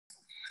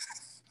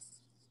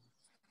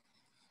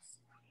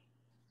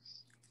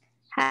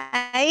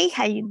Hi,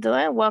 how you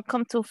doing?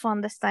 Welcome to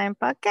From the Time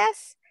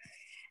podcast.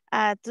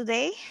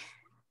 Today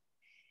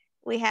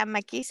we have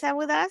Makissa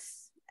with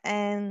us,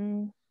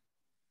 and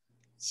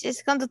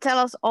she's going to tell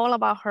us all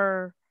about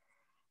her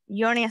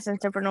journey as an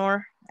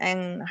entrepreneur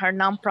and her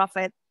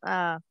nonprofit.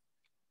 Can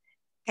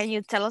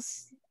you tell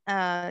us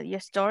your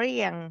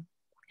story and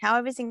how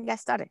everything got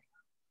started?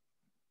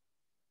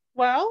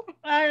 Well,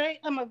 I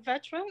am a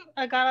veteran.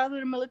 I got out of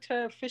the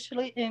military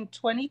officially in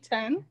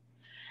 2010.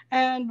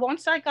 And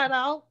once I got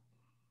out,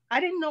 I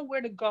didn't know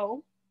where to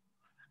go.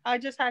 I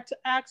just had to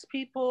ask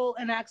people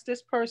and ask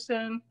this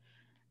person.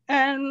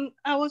 And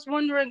I was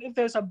wondering if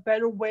there's a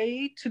better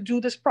way to do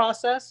this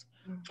process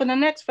for the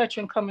next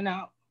veteran coming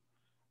out.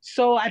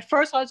 So at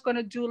first, I was going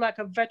to do like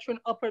a veteran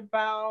upward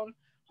bound,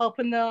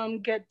 helping them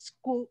get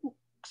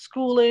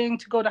schooling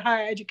to go to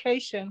higher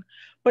education.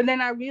 But then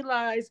I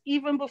realized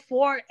even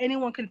before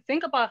anyone can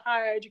think about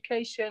higher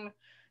education,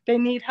 they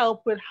need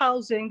help with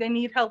housing, they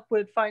need help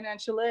with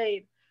financial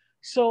aid.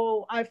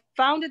 So I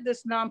founded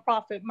this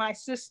nonprofit, My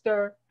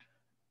Seester,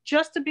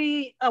 just to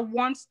be a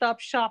one-stop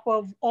shop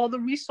of all the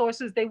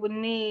resources they would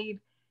need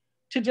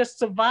to just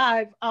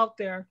survive out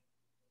there.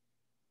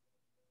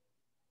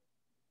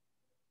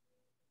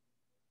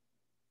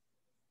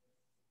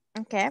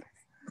 Okay.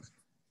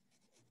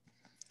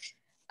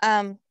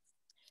 Um,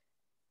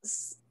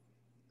 s-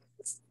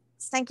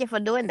 Thank you for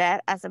doing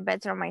that. As a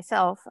veteran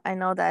myself, I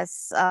know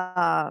that's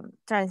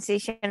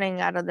transitioning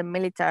out of the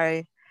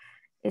military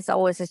is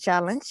always a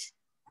challenge,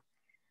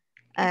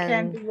 It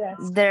can and be, yes.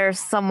 there's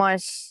so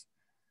much.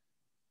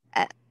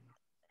 Uh,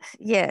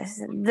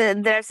 yes,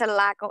 there's a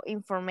lack of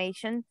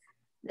information.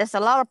 There's a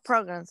lot of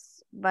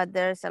programs, but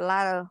there's a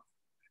lot of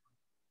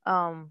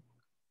um.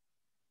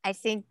 I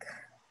think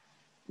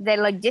the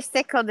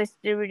logistic of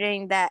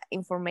distributing that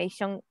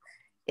information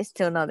is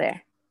still not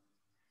there.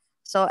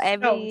 So No,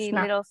 every it's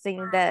not. little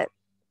thing that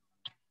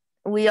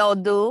we all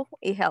do,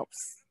 it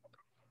helps.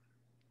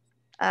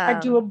 I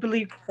do Um,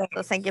 believe that.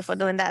 so thank you for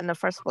doing that in the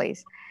first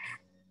place.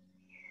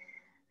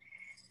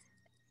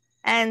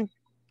 And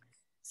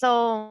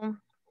so,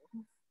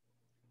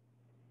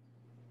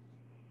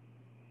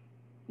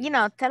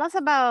 tell us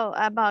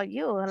about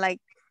you,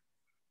 like,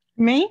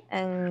 Me?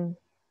 and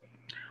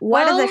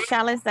what is the Well,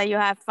 challenge that you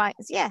have find?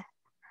 Yeah.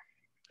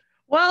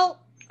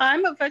 Well,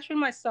 I'm a veteran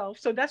myself,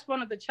 so that's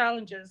one of the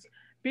challenges.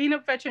 Being a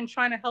veteran,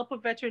 trying to help a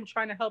veteran,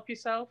 trying to help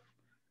yourself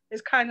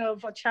is kind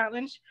of a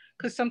challenge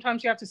because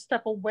sometimes you have to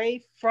step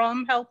away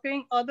from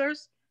helping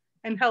others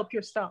and help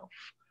yourself.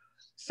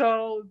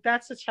 So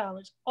that's a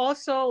challenge.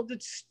 Also, the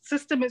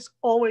system is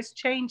always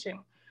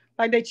changing.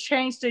 Like they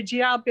changed the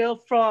GI Bill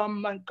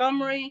from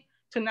Montgomery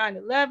to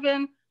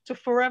 9/11 to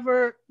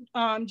forever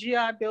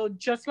GI Bill,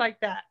 just like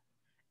that.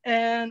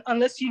 And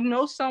unless you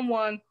know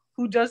someone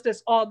who does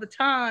this all the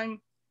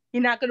time,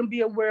 you're not going to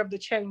be aware of the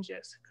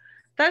changes.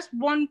 That's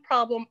one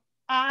problem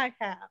I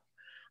have.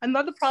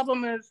 Another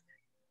problem is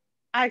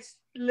I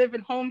live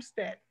in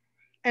Homestead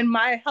and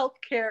my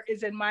healthcare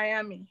is in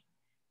Miami,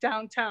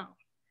 downtown.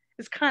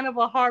 It's kind of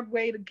a hard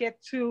way to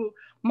get to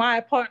my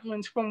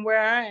apartments from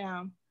where I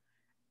am.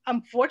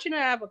 I'm fortunate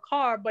I have a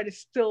car, but it's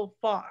still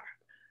far.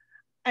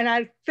 And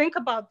I think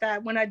about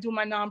that when I do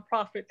my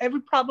nonprofit.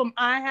 Every problem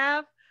I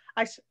have,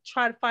 I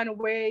try to find a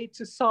way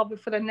to solve it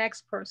for the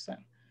next person.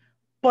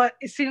 But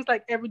it seems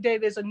like every day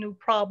there's a new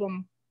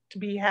problem to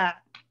be had.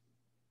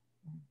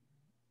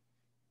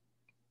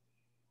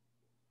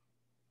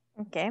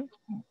 Okay.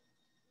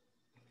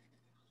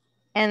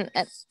 And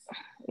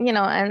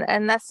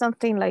and that's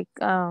something like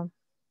a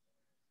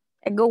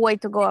good way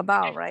to go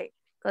about, right?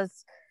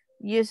 Because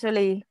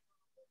usually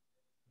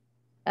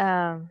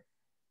um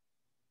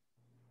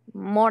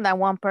more than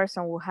one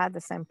person will have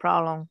the same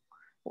problem,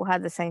 will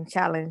have the same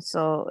challenge.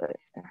 So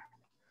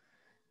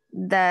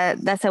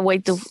that's a way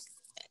to,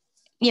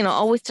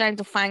 always trying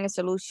to find a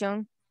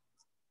solution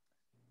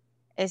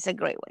is a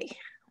great way.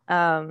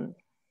 Um,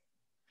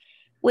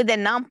 with the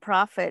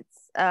nonprofits,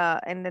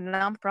 in the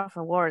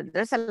nonprofit world,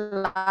 there's a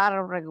lot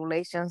of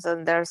regulations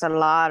and there's a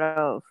lot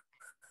of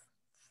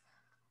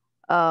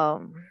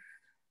um,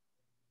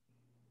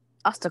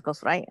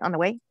 obstacles, right, on the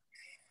way.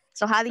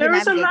 So how do you There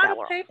is a navigate lot that of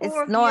world? It's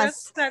paperwork, no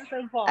yes, as that's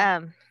involved.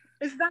 um,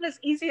 It's not as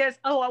easy as,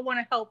 oh, I want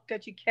to help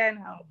that you can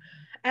help.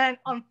 And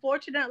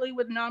unfortunately,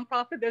 with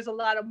nonprofit, there's a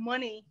lot of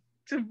money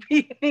to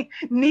be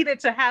needed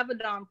to have a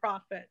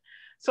nonprofit.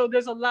 So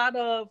there's a lot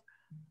of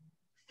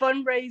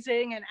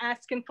fundraising and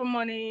asking for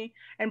money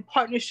and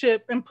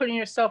partnership and putting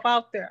yourself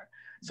out there.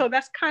 So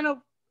that's kind of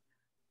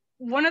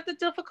one of the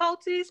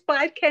difficulties, but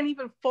I can't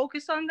even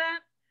focus on that.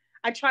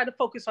 I try to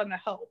focus on the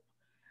help.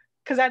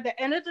 Because at the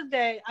end of the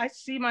day, I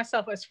see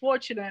myself as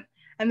fortunate,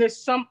 and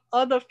there's some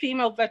other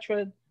female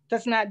veteran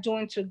that's not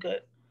doing too good.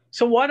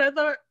 So, what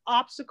other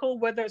obstacle,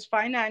 whether it's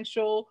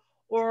financial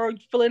or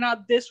filling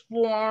out this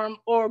form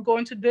or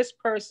going to this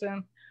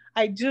person,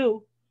 I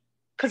do,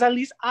 because at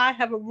least I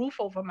have a roof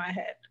over my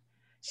head.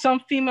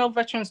 Some female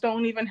veterans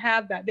don't even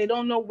have that. They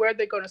don't know where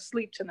they're going to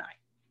sleep tonight.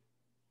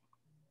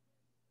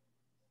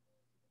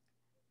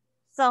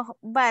 so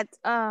but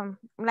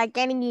like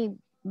any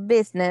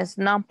business,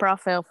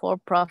 non-profit,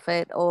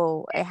 for-profit,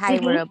 or a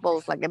hybrid of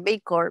both, like a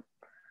big corp,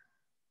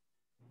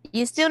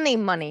 you still need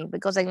money,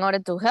 because in order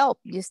to help,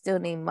 you still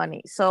need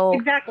money. So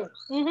exactly.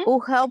 who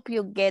help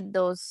you get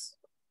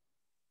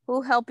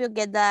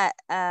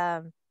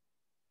that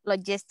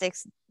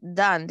logistics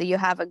done? Do you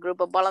have a group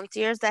of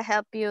volunteers that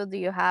help you? Do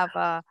you have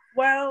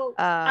Well,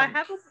 I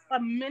have a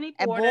mini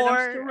a board, and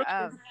I'm still board?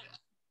 looking.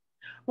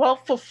 Well,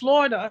 for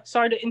Florida,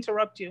 sorry to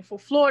interrupt you. For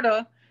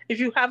Florida, if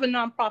you have a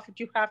nonprofit,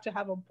 you have to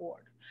have a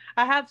board.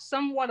 I have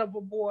somewhat of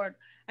a board,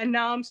 and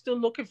now I'm still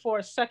looking for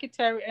a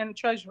secretary and a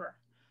treasurer.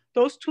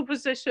 Those two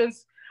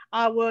positions,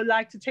 I would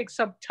like to take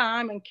some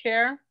time and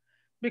care,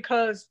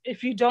 because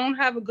if you don't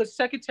have a good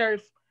secretary,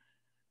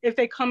 if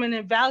they come in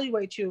and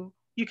evaluate you,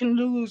 you can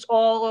lose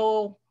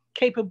all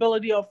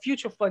capability of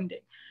future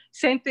funding.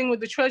 Same thing with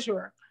the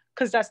treasurer,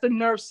 because that's the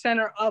nerve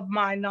center of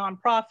my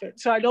nonprofit.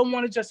 So I don't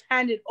want to just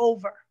hand it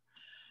over.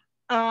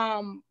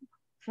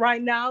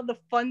 Right now, the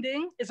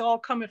funding is all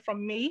coming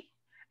from me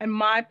and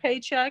my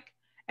paycheck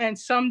and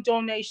some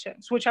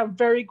donations, which I'm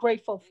very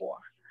grateful for.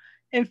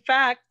 In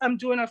fact, I'm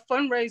doing a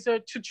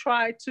fundraiser to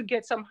try to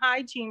get some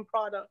hygiene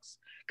products,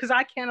 because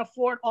I can't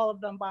afford all of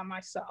them by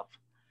myself.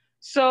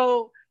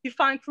 So you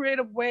find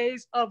creative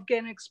ways of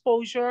getting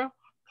exposure,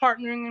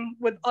 partnering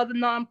with other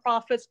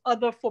nonprofits,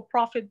 other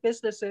for-profit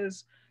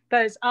businesses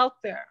that is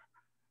out there.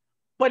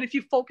 But if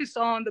you focus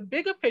on the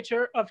bigger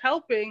picture of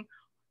helping,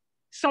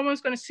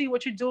 someone's going to see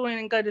what you're doing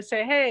and going to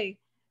say, hey,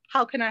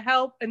 how can I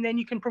help? And then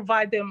you can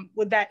provide them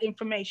with that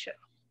information.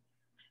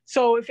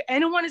 So if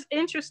anyone is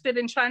interested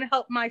in trying to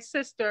help my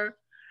sister,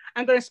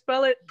 I'm going to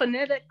spell it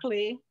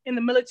phonetically in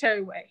the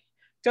military way.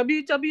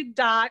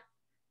 www.Sierra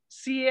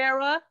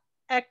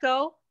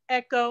Echo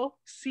Echo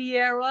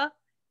Sierra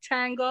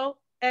Tango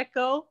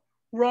Echo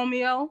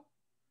Romeo.com.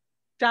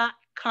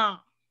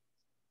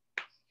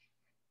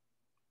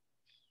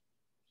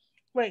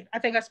 Wait, I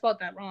think I spelled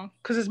that wrong,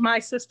 because it's My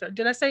Seester.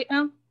 Did I say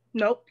M?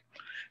 Nope.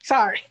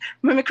 Sorry.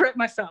 Let me correct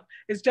myself.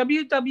 It's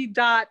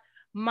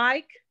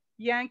www.Mike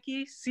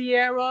Yankee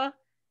Sierra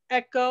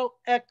Echo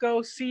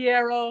Echo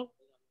Sierra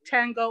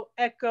Tango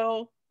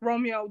Echo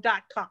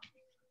Romeo.com.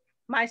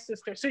 My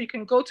Seester. So you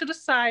can go to the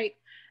site,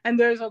 and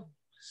there's a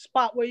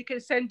spot where you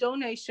can send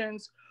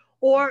donations,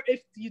 or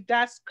if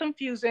that's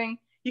confusing,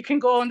 you can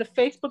go on the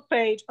Facebook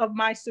page of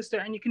My Seester,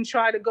 and you can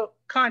try to go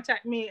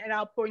contact me, and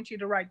I'll point you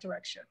the right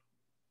direction.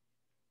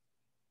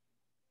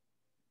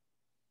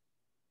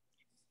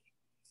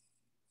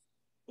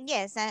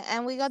 Yes,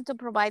 and we're going to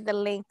provide the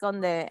link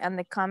on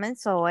the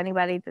comments, so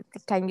anybody that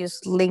can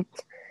just link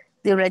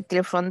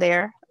directly from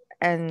there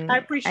and I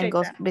appreciate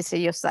go that. visit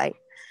your site.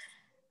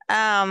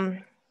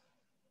 Now,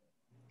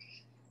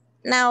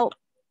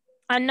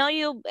 I know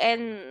you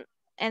in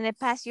the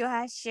past you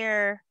have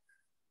shared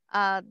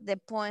the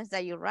points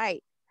that you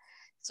write.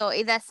 So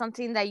is that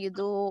something that you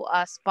do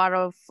as part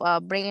of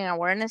bringing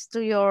awareness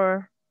to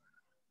your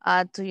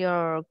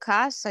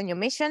cause and your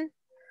mission,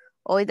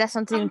 or is that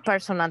something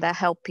personal that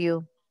help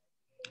you?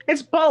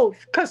 It's both,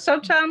 because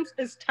sometimes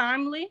it's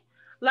timely.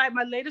 Like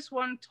my latest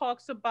one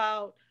talks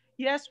about,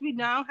 yes, we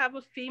now have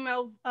a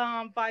female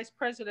vice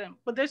president,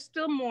 but there's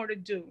still more to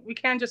do. We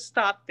can't just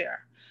stop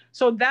there.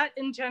 So that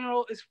in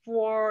general is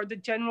for the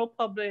general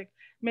public,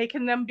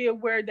 making them be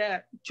aware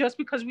that just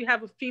because we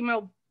have a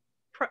female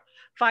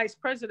vice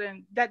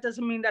president, that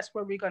doesn't mean that's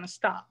where we're going to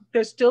stop.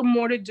 There's still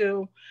more to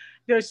do.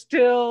 There's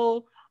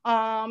still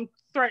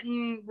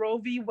threatening Roe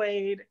v.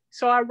 Wade.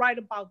 So I write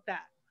about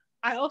that.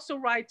 I also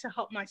write to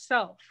help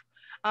myself.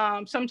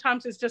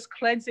 Sometimes it's just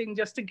cleansing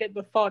just to get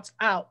the thoughts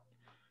out.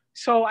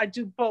 So I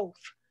do both.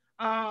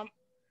 And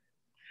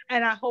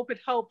I hope it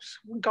helps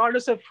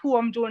regardless of who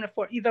I'm doing it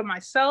for, either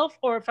myself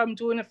or if I'm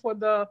doing it for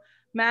the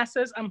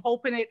masses. I'm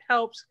hoping it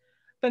helps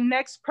the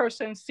next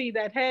person see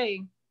that,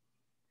 hey,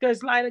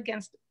 there's light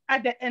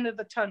at the end of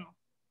the tunnel.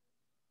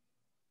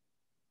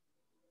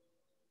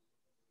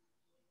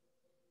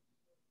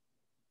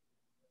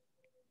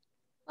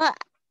 Well,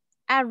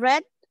 I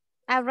read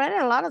a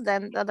lot of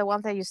them, the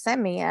ones that you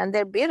sent me, and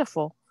they're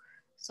beautiful.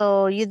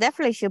 So you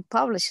definitely should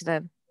publish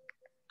them.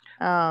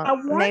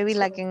 Maybe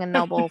like in a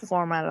novel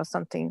format or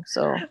something.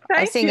 So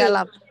I think I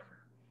love.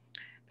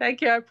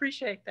 Thank you. I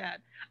appreciate that.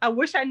 I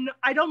wish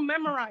I don't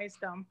memorize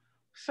them,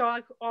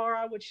 or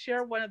I would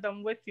share one of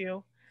them with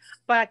you,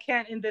 but I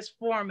can't in this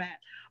format.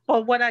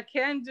 But what I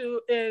can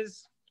do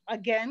is,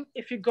 again,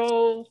 if you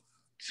go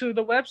to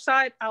the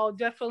website, I'll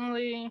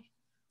definitely,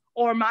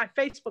 or my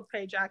Facebook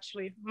page,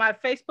 actually, my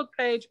Facebook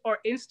page or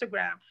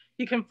Instagram,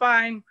 you can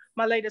find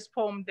my latest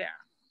poem there.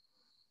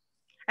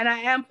 And I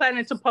am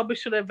planning to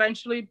publish it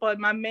eventually, but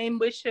my main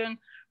mission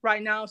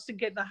right now is to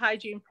get the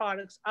hygiene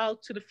products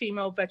out to the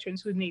female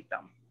veterans who need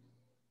them.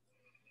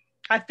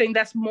 I think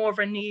that's more of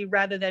a need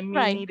rather than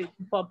me needing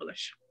to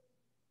publish.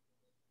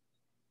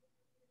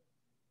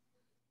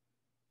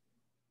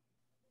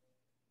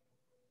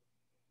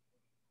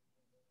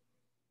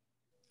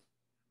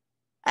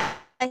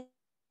 I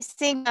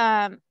think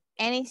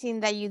anything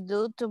that you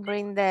do to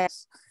bring one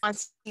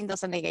thing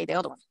doesn't negate the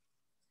other one.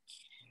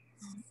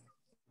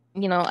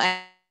 You know,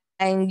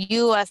 and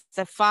you as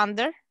the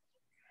founder,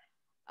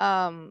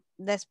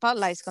 the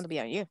spotlight is going to be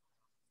on you.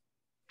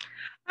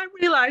 I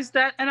realize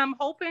that, and I'm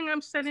hoping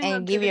I'm setting a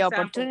And good give you example.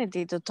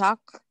 opportunity to talk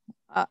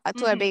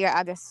to a bigger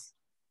audience.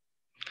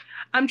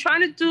 I'm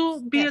trying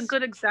to be a Yes.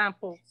 good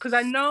example because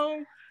I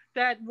know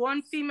that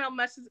one female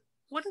message.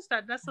 What is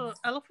that? That's an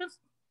elephant?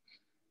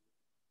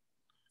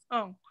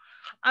 Oh,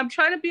 I'm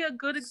trying to be a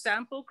good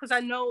example because I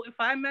know if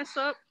I mess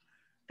up,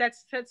 that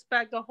sets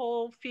back the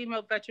whole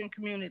female veteran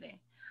community.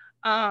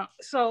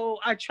 So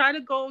I try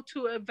to go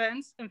to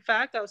events. In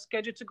fact, I was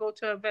scheduled to go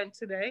to an event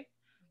today.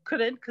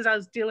 Couldn't because I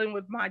was dealing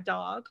with my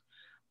dog.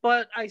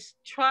 But I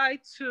try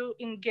to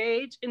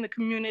engage in the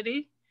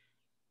community.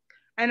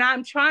 And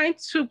I'm trying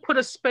to put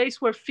a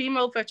space where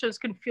female veterans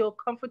can feel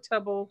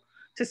comfortable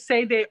to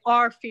say they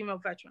are female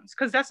veterans.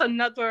 Because that's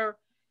another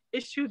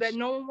issue that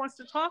no one wants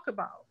to talk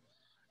about.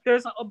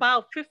 There's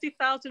about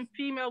 50,000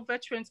 female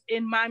veterans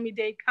in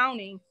Miami-Dade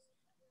County,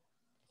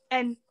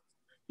 and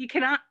you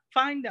cannot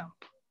find them.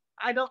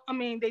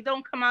 They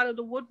don't come out of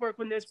the woodwork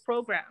when there's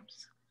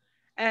programs,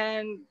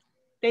 and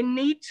they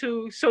need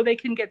to so they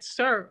can get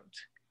served.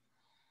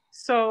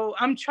 So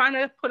I'm trying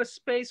to put a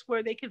space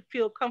where they can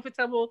feel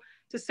comfortable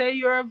to say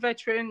you're a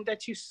veteran,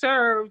 that you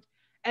served,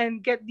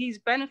 and get these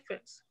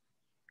benefits.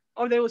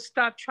 Or they will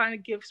stop trying to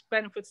give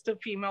benefits to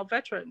female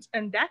veterans,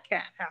 and that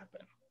can't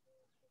happen.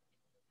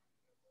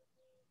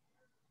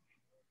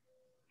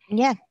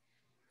 Yeah.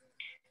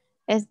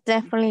 It's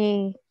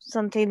definitely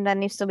something that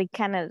needs to be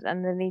counted,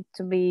 and there need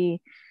to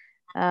be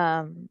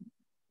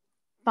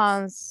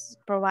funds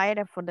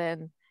provided for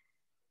them.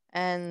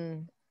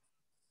 And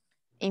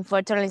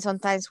unfortunately,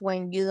 sometimes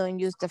when you don't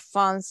use the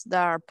funds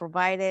that are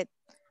provided,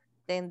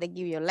 then they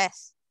give you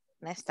less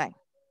next time.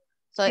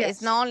 So Yes.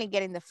 It's not only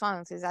getting the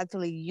funds, it's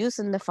actually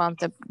using the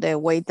funds the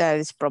way that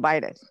is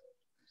provided.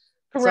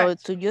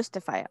 Correct. So to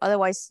justify,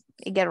 otherwise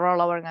it get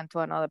rolled over into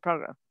another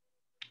program.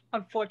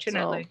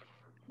 Unfortunately. So,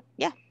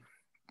 yeah.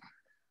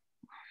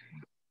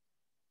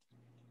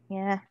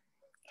 Yeah.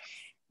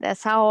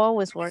 That's how it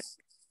always works,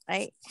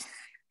 right?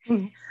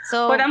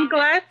 So, but I'm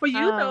glad for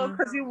you though,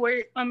 because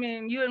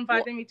you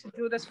invited me to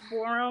do this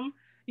forum.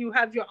 You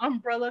have your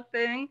umbrella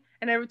thing,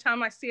 and every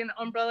time I see an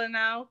umbrella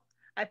now,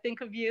 I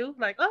think of you.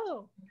 Like,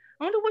 oh,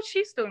 I wonder what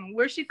she's doing.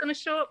 Where's she gonna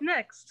show up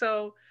next?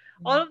 So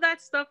all of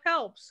that stuff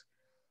helps.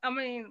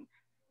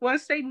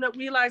 Once they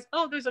realize,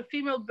 oh, there's a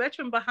female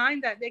veteran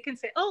behind that, they can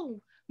say,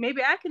 oh,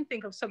 maybe I can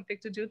think of something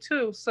to do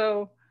too.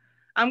 So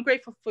I'm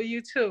grateful for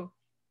you too.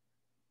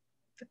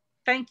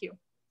 Thank you.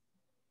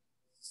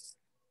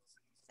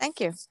 Thank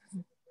you.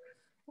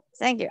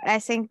 Thank you. I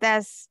think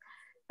that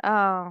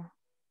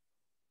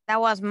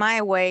was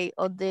my way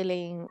of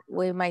dealing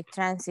with my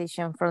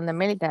transition from the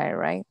military,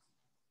 right?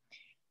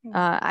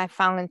 I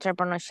found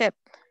entrepreneurship.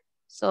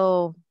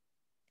 So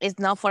it's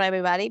not for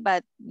everybody,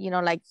 but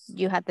like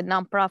you had the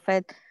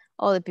nonprofit,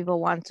 all the people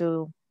want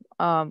to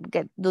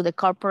do the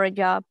corporate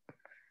job.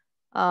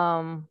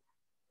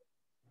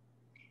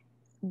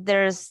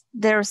 There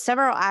are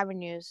several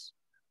avenues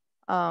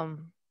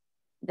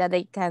that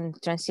they can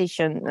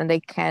transition and they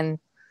can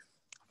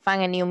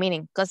find a new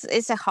meaning, because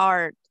it's a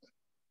hard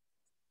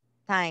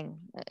time.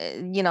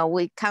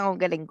 We kind of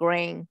get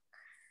ingrained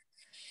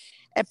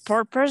a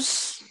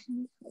purpose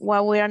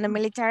while we're in the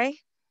military,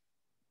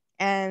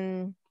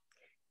 and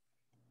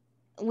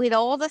with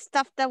all the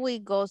stuff that we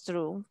go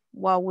through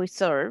while we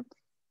serve,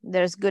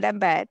 there's good and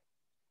bad.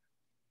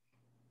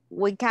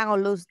 We kind of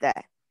lose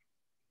that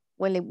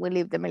when we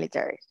leave the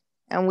military,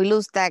 and we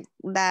lose that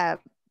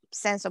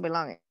sense of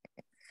belonging.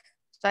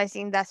 So I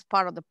think that's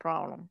part of the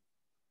problem.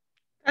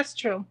 That's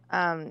true.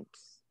 And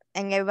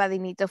everybody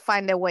needs to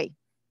find a way.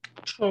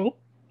 True.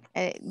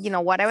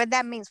 Whatever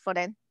that means for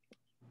them,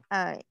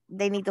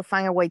 they need to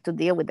find a way to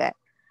deal with that,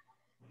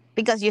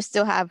 because you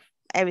still have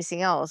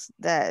everything else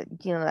that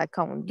that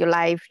come, your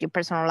life, your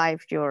personal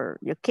life, your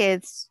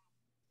kids,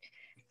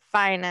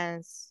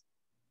 finance,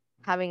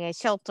 having a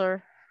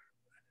shelter,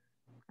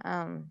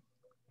 and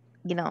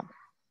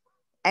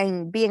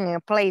being in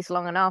a place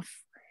long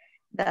enough,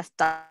 that's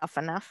tough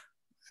enough.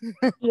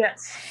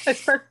 Yes,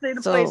 especially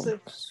the places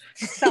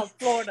South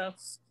Florida,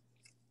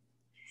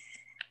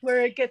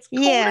 where it gets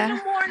cold in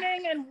the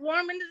morning and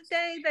warm in the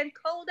day, then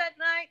cold at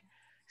night.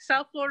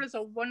 South Florida is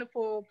a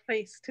wonderful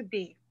place to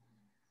be,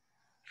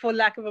 for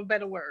lack of a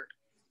better word.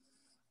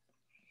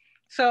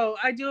 So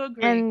I do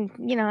agree. And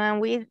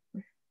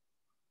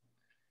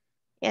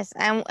yes,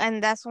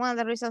 and that's one of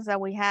the reasons that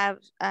we have,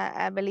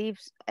 I believe,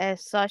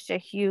 such a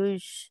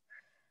huge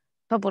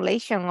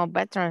population of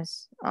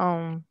veterans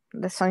on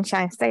the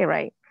Sunshine State,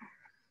 right?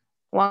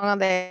 One of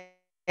the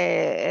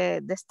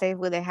states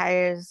with the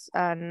highest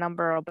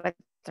number of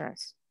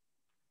veterans.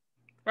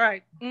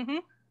 Right. Mm-hmm.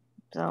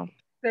 So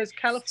there's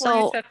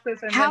California,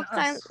 Texas, and how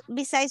then us.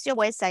 Besides your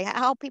website,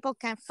 how people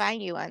can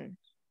find you, and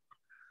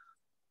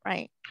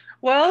right?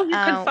 Well, you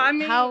can find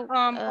me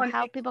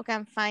how people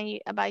can find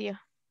you about you.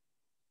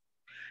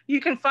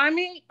 You can find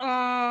me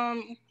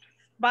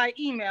by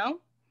email,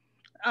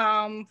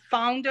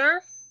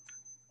 founder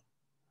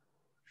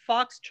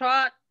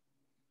Foxtrot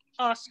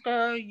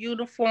Oscar,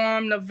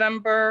 Uniform,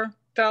 November,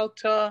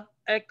 Delta,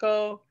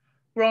 Echo,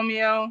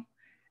 Romeo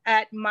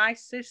at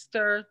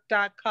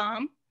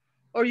myseester.com.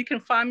 Or you can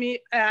find me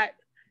at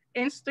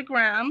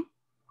Instagram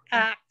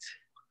at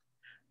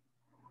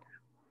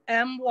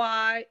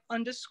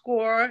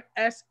my_SEESTER.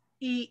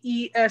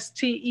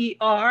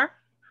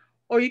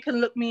 Or you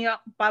can look me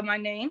up by my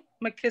name,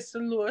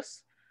 Makissa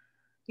Lewis.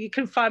 You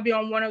can find me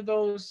on one of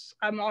those.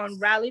 I'm on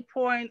Rally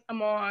Point.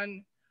 I'm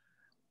on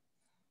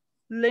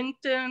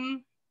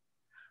LinkedIn.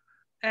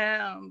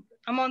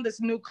 I'm on this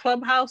new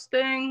Clubhouse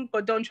thing,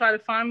 but don't try to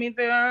find me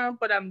there.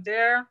 But I'm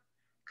there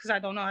because I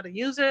don't know how to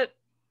use it.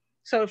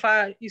 So if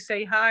you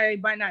say hi, I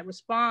might not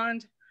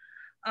respond.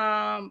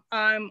 I'm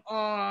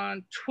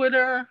on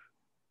Twitter.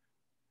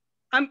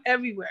 I'm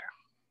everywhere.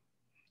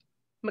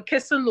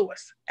 Makissa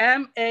Lewis,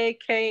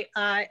 MAKISSA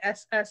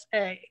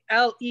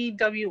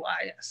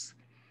LEWIS,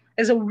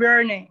 is a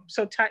rare name.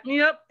 So type me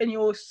up and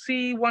you'll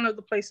see one of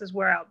the places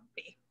where I'll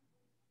be.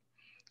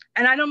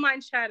 And I don't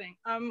mind chatting.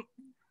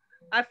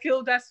 I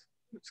feel that's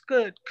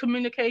good.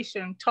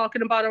 Communication,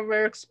 talking about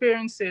our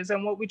experiences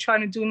and what we're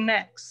trying to do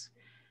next.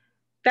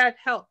 That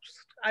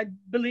helps. I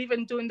believe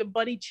in doing the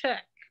buddy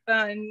check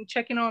and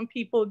checking on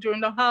people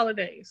during the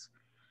holidays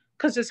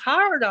because it's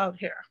hard out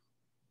here.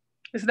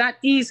 It's not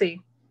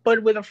easy,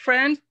 but with a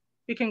friend,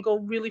 we can go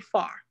really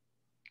far.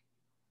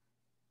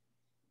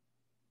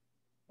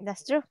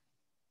 That's true.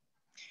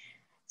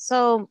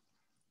 So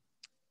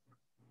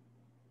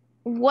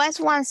what's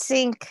one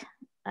thing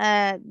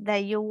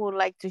that you would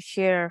like to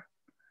share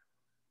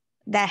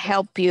that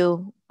helped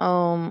you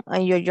on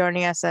your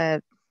journey as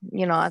a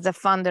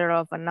founder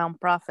of a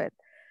nonprofit?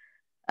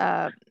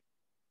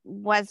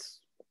 What's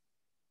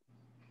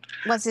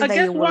it that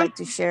you would like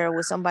to share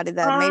with somebody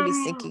that maybe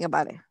is thinking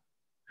about it?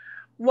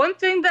 One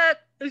thing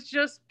that is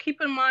just keep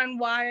in mind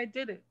why I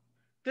did it.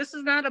 This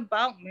is not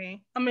about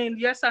me. I mean,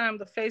 yes, I am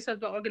the face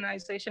of the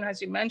organization,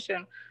 as you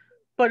mentioned,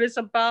 but it's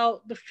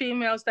about the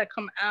females that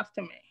come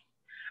after me.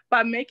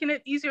 By making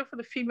it easier for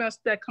the females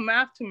that come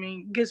after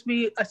me gives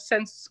me a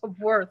sense of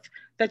worth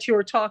that you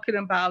were talking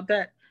about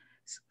that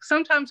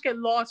sometimes get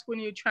lost when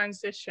you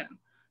transition.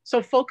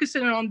 So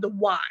focusing on the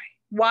why.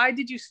 Why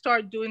did you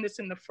start doing this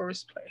in the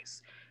first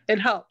place? It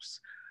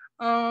helps.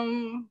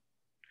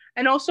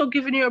 And also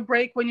giving you a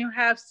break when you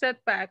have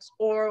setbacks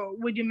or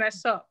when you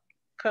mess up,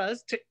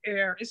 because to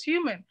err is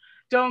human.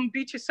 Don't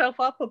beat yourself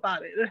up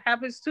about it. It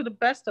happens to the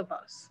best of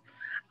us.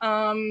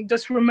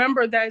 Just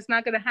remember that it's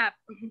not going to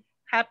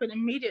happen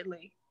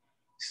immediately.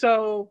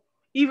 So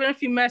even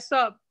if you mess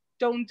up,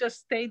 don't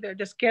just stay there.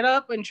 Just get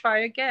up and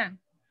try again.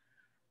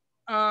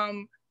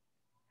 And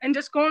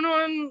just going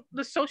on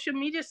the social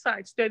media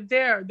sites, they're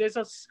there. There's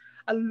a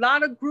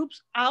lot of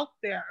groups out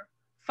there.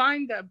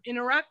 Find them,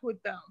 interact with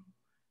them.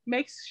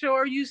 Make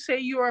sure you say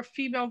you are a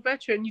female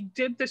veteran. You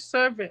did the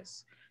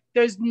service.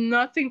 There's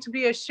nothing to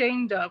be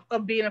ashamed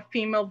of being a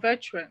female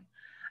veteran.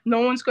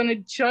 No one's going to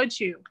judge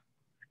you.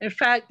 In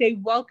fact, they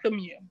welcome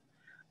you.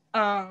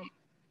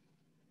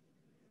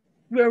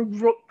 We're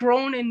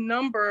grown in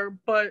number,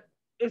 but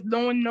if no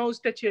one knows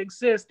that you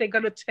exist, they're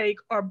going to take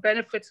our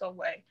benefits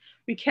away.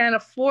 We can't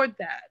afford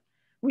that.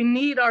 We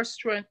need our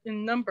strength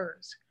in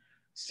numbers.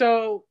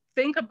 So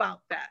think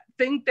about that.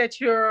 Think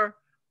that you're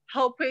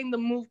helping the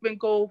movement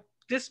go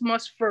this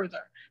much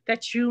further,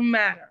 that you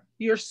matter,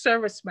 your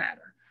service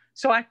matter.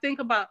 So I think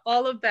about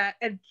all of that,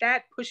 and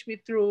that pushed me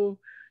through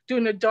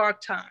during the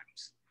dark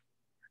times.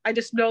 I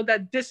just know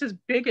that this is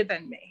bigger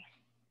than me.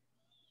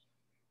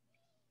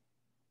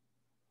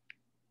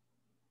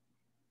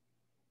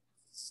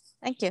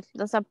 Thank you.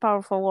 Those are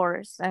powerful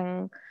words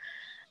and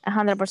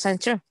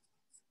 100% true.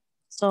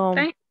 So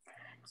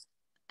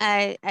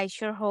I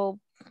sure hope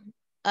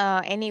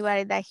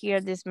anybody that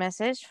hear this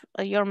message,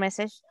 your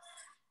message,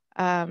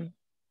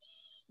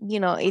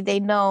 if they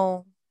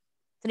know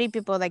 3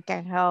 people that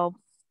can help,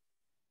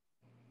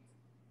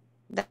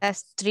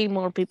 that's 3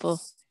 more people,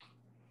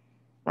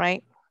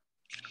 right?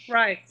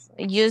 Right.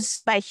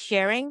 Just by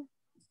sharing,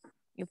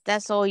 if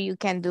that's all you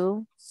can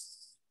do,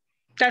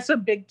 that's a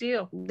big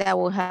deal. That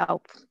will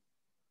help.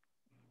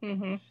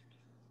 Mm-hmm.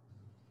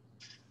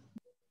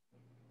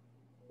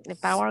 The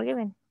power of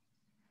giving.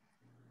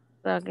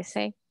 Like I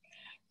say.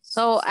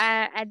 So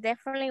I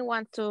definitely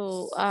want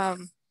to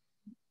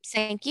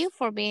thank you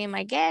for being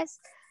my guest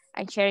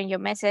and sharing your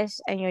message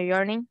and your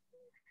journey.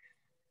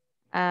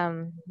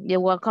 You're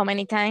welcome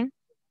anytime.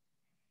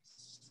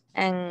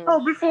 And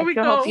before we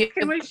go,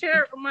 can we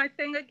share my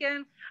thing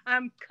again?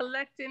 I'm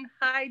collecting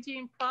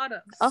hygiene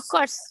products. Of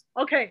course.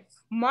 Okay,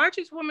 March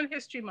is Women's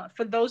History Month.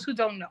 For those who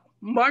don't know,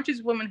 March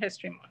is Women's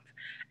History Month.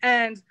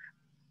 And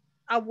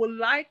I would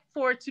like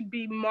for it to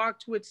be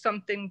marked with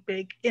something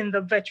big in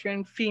the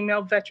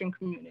female veteran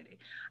community.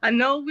 I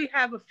know we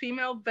have a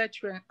female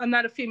veteran,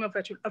 not a female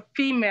veteran, a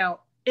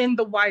female in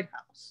the White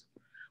House.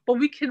 But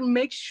we can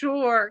make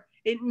sure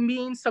it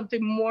means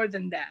something more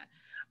than that.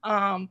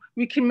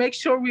 We can make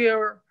sure we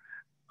are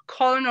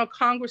calling our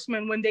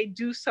congressmen when they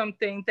do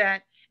something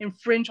that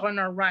infringe on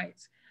our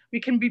rights. We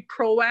can be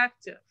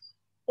proactive.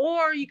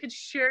 Or you could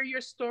share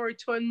your story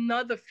to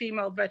another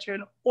female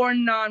veteran or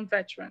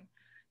non-veteran.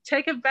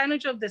 Take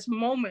advantage of this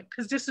moment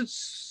because this is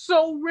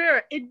so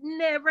rare. It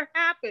never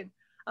happened.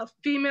 A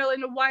female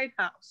in the White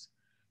House.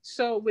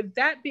 So with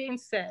that being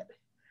said,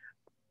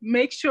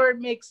 make sure it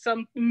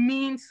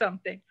means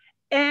something.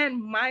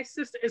 And My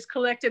Seester is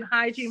collecting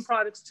hygiene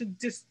products to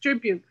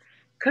distribute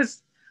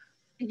because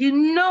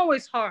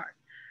it's hard.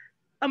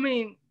 I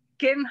mean,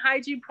 getting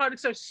hygiene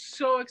products are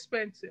so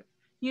expensive.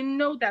 You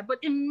know that. But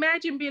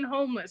imagine being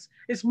homeless.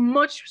 It's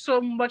so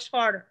much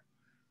harder.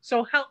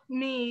 So help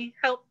me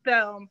help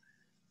them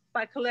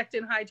by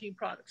collecting hygiene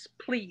products,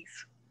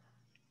 please.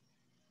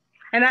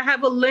 And I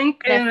have a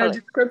link in the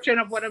description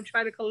of what I'm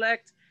trying to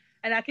collect,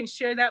 and I can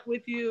share that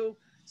with you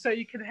so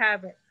you can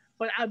have it.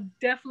 But I'm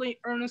definitely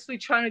earnestly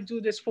trying to do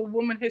this for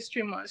Women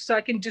History Month so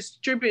I can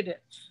distribute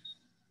it.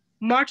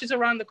 March is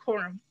around the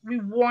corner. We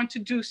want to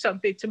do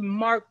something to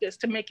mark this,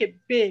 to make it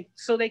big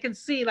so they can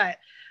see like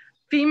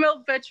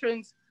female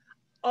veterans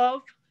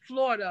of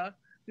Florida,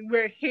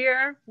 we're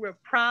here, we're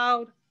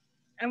proud,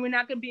 and we're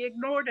not going to be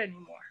ignored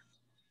anymore.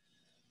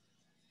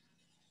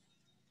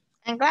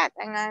 I'm glad,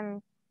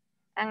 and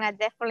I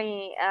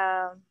definitely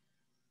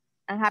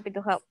I'm happy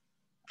to help.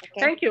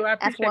 Okay? Thank you. I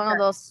appreciate as one that. Of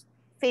those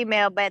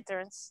female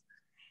veterans.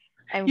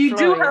 You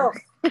Florida. Do help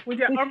with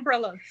your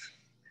umbrellas.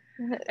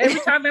 Every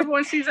time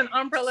everyone sees an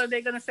umbrella,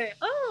 they're gonna say,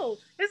 "Oh,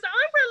 it's the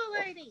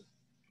umbrella lady."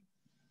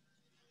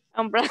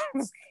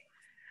 Umbrellas.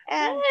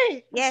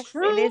 Hey, yes,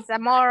 true. It is a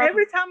more.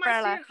 Every time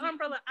I see an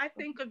umbrella, I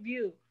think of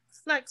you.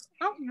 Like,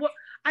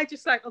 I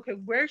just like, okay,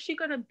 where's she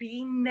gonna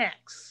be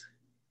next?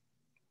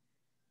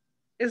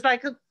 It's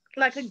like a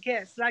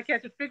guess. Like you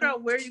have to figure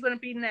out where you're gonna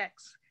be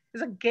next.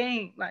 It's a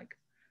game. Like,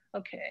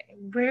 okay,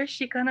 where's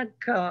she gonna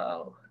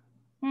go?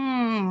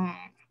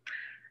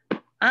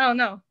 I don't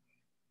know.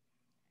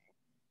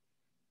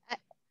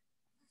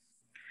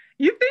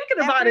 You're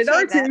thinking about it,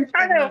 aren't you?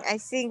 I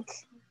think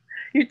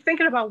you're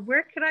thinking about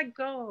where could I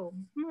go?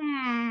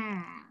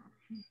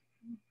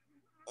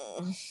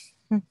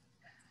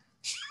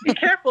 Be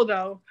careful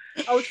though.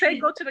 I would say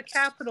go to the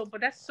Capitol,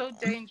 but that's so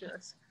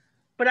dangerous.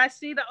 But I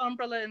see the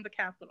umbrella in the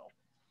Capitol.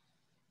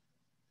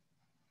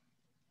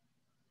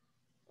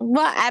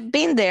 Well, I've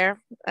been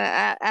there.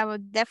 I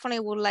would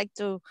like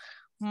to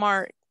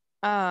mark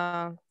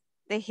the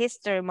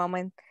history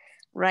moment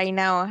right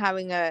now,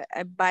 having a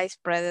vice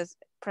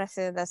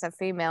president as a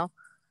female,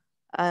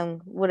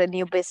 with a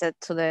new visit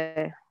to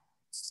the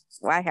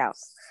White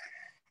House.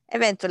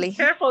 Eventually. Be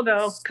careful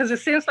though, because it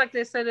seems like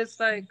they said it's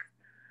like,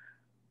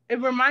 it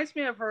reminds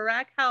me of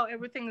Iraq, how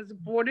everything is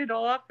boarded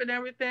off and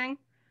everything.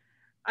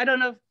 I don't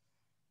know.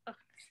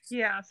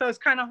 Yeah, so it's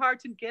kind of hard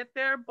to get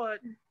there, but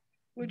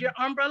with your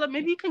umbrella,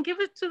 maybe you can gift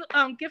it to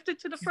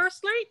the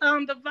first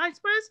lady, the vice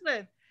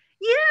president.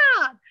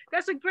 Yeah,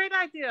 that's a great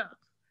idea.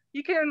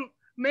 You can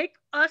make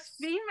us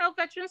female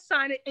veterans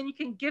sign it, and you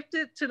can gift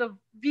it to the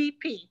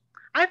VP.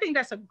 I think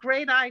that's a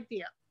great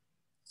idea.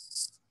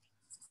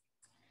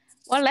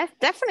 Well,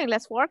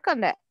 let's work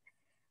on that.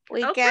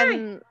 We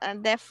can.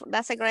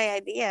 That's a great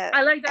idea.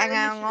 I like that, and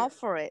I'm all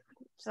for it.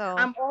 So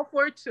I'm all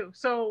for it too.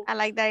 So I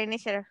like that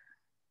initiative.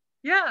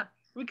 Yeah,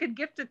 we could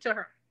gift it to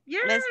her. Yay!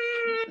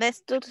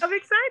 Let's do. I'm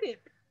excited.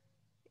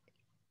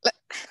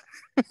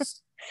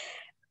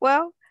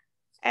 Well,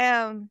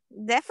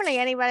 definitely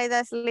anybody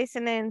that's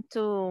listening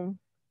to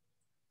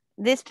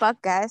this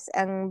podcast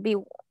and be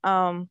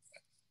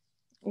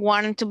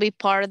wanting to be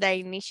part of the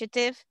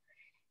initiative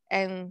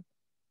and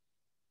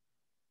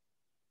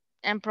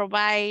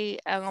provide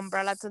an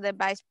umbrella to the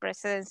vice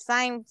president,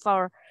 sign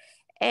for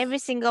every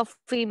single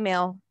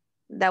female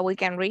that we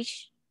can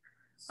reach.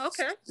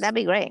 Okay, that'd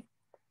be great.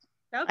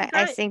 That'd be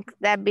great. I think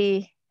that'd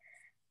be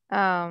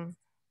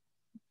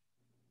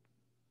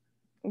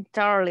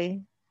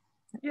thoroughly.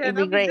 Yeah, it'd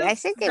be great. I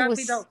think it'd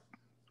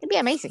be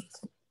amazing.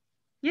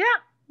 Yeah.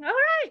 All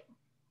right.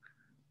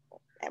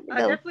 I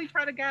definitely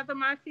try to gather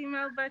my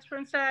female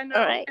veterans that I know,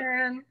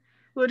 and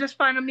we'll just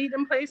find a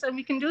meeting place and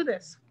we can do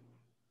this.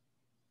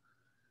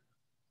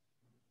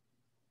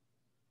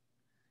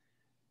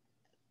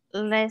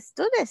 Let's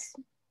do this.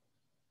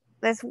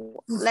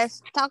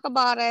 Let's talk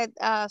about it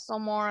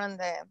some more on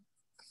the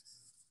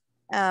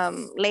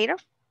later.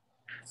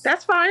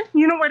 That's fine.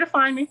 You know where to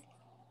find me.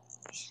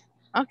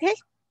 Okay.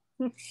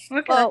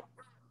 Okay. Well,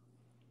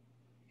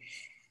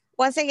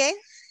 once again,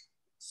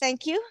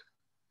 thank you,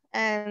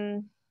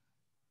 and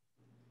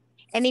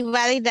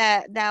anybody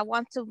that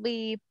wants to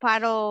be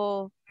part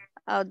of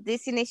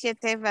this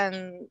initiative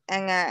and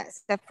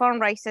the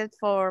fundraiser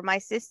for My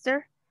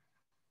Seester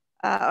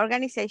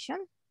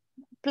organization,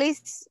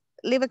 please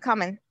leave a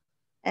comment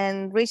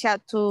and reach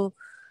out to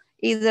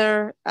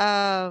either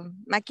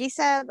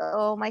Makissa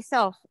or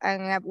myself,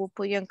 and I will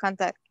put you in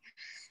contact.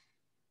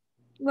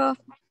 Well,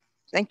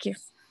 thank you.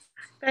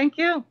 Thank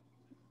you.